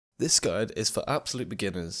This guide is for absolute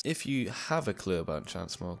beginners. If you have a clue about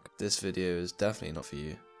transmog, this video is definitely not for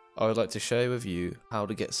you. I would like to share with you how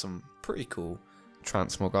to get some pretty cool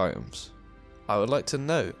transmog items. I would like to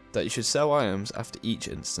note that you should sell items after each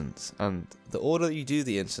instance, and the order that you do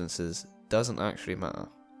the instances doesn't actually matter.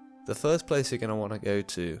 The first place you're going to want to go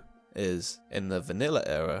to is in the vanilla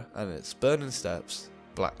era, and it's Burning Steppes,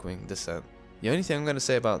 Blackwing Descent. The only thing I'm going to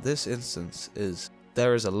say about this instance is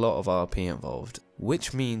there is a lot of RP involved,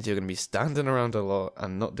 which means you're going to be standing around a lot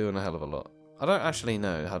and not doing a hell of a lot. I don't actually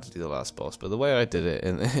know how to do the last boss, but the way I did it,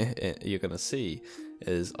 and you're going to see,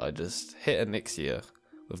 is I just hit Onyxia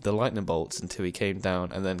with the lightning bolts until he came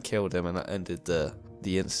down and then killed him, and that ended the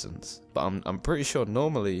instance. But I'm pretty sure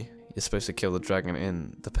normally you're supposed to kill the dragon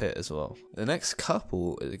in the pit as well. The next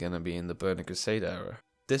couple is going to be in the Burning Crusade era.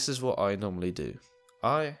 This is what I normally do.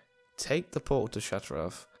 I take the portal to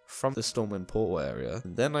Shattrath from the Stormwind portal area,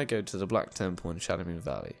 and then I go to the Black Temple in Shadowmoon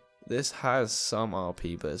Valley. This has some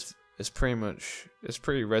RP, but it's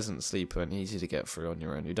pretty resident sleeper and easy to get through on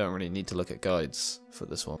your own. You don't really need to look at guides for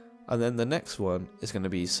this one. And then the next one is going to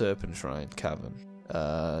be Serpent Shrine Cavern.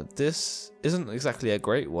 This isn't exactly a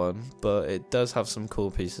great one, but it does have some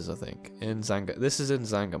cool pieces, I think. This is in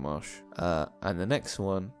Zangarmarsh. And the next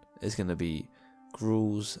one is going to be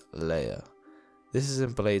Gruul's Lair. This is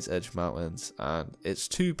in Blades Edge Mountains, and it's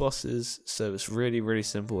 2 bosses, so it's really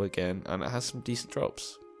simple again, and it has some decent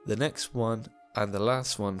drops. The next one and the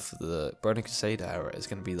last one for the Burning Crusade era is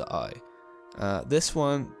going to be the Eye. This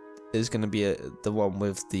one is going to be the one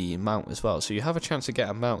with the mount as well, so you have a chance to get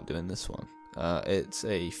a mount doing this one. It's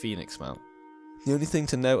a Phoenix mount. The only thing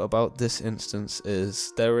to note about this instance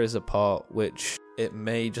is there is a part which it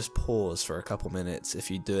may just pause for a couple minutes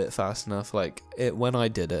if you do it fast enough. Like when I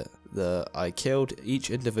did it, I killed each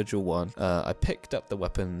individual one, I picked up the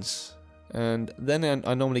weapons, and then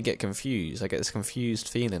I normally get confused. I get this confused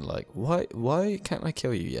feeling like, why can't I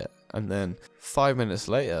kill you yet? And then 5 minutes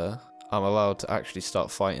later, I'm allowed to actually start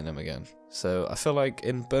fighting them again. So I feel like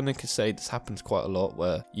in Burning Crusade this happens quite a lot,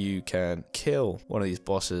 where you can kill one of these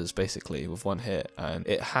bosses basically with one hit, and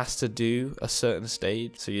it has to do a certain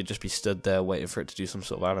stage, so you'd just be stood there waiting for it to do some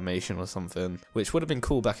sort of animation or something, which would have been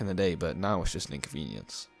cool back in the day, but now it's just an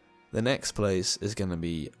inconvenience. The next place is going to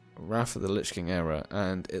be Wrath of the Lich King era,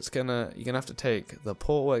 and you're gonna have to take the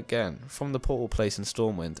portal again from the portal place in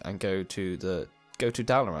Stormwind and go to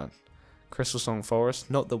Dalaran, Crystal Song Forest,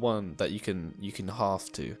 not the one that you can half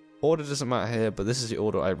to. Order doesn't matter here, but this is the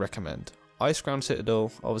order I recommend. Icecrown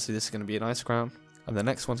Citadel, obviously this is going to be an Icecrown, and the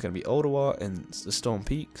next one's going to be Ulduar in the Storm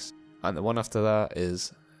Peaks, and the one after that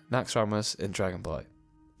is Naxxramas in Dragonblight.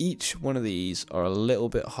 Each one of these are a little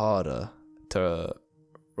bit harder to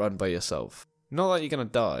run by yourself. Not that you're going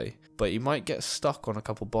to die, but you might get stuck on a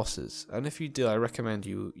couple bosses, and if you do, I recommend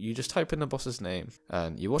you just type in the boss's name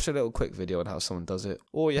and you watch a little quick video on how someone does it.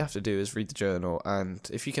 All you have to do is read the journal, and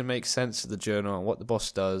if you can make sense of the journal and what the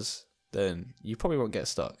boss does, then you probably won't get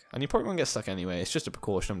stuck. And you probably won't get stuck anyway, it's just a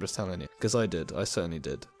precaution, I'm just telling you, because I certainly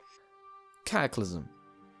did. Cataclysm.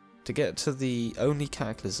 To get to the only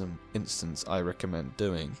Cataclysm instance I recommend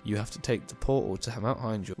doing, you have to take the portal to Mount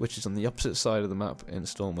Hyndla, which is on the opposite side of the map in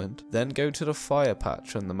Stormwind, then go to the fire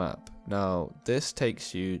patch on the map. Now, this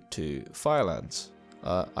takes you to Firelands.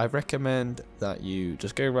 I recommend that you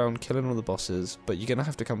just go around killing all the bosses, but you're going to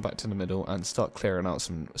have to come back to the middle and start clearing out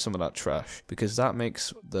some of that trash, because that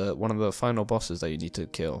makes one of the final bosses that you need to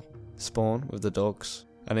kill spawn with the dogs,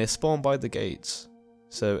 and they spawn by the gates.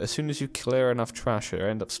 So as soon as you clear enough trash or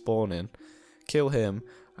end up spawning, kill him,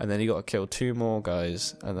 and then you got to kill 2 more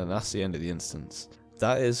guys, and then that's the end of the instance.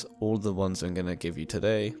 That is all the ones I'm going to give you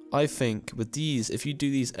today. I think with these, if you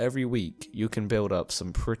do these every week, you can build up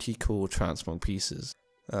some pretty cool transmog pieces.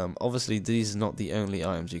 Obviously these are not the only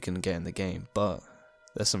items you can get in the game, but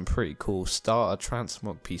there's some pretty cool starter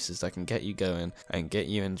transmog pieces that can get you going and get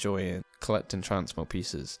you enjoying collecting transmog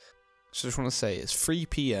pieces. So I just want to say it's 3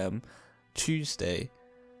 PM Tuesday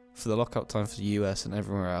for the lockout time for the US and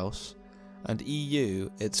everywhere else, and EU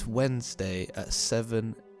it's Wednesday at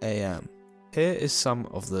 7 AM. Here is some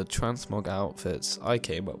of the transmog outfits I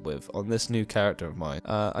came up with on this new character of mine.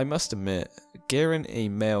 I must admit, gearing a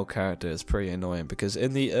male character is pretty annoying, because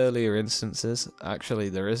in the earlier instances, actually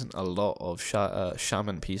there isn't a lot of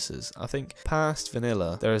shaman pieces. I think past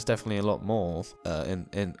vanilla, there is definitely a lot more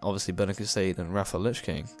in obviously Burning Crusade and Wrath of the Lich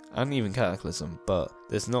King, and even Cataclysm, but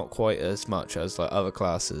there's not quite as much as like other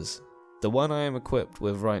classes. The one I am equipped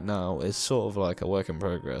with right now is sort of like a work in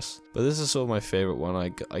progress, but this is sort of my favourite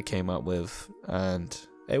one I came up with, and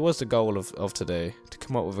it was the goal of today, to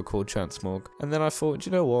come up with a cool transmog, and then I thought,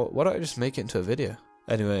 you know what, why don't I just make it into a video?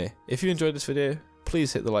 Anyway, if you enjoyed this video,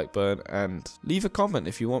 please hit the like button and leave a comment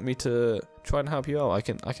if you want me to try and help you out. I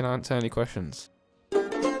can answer any questions.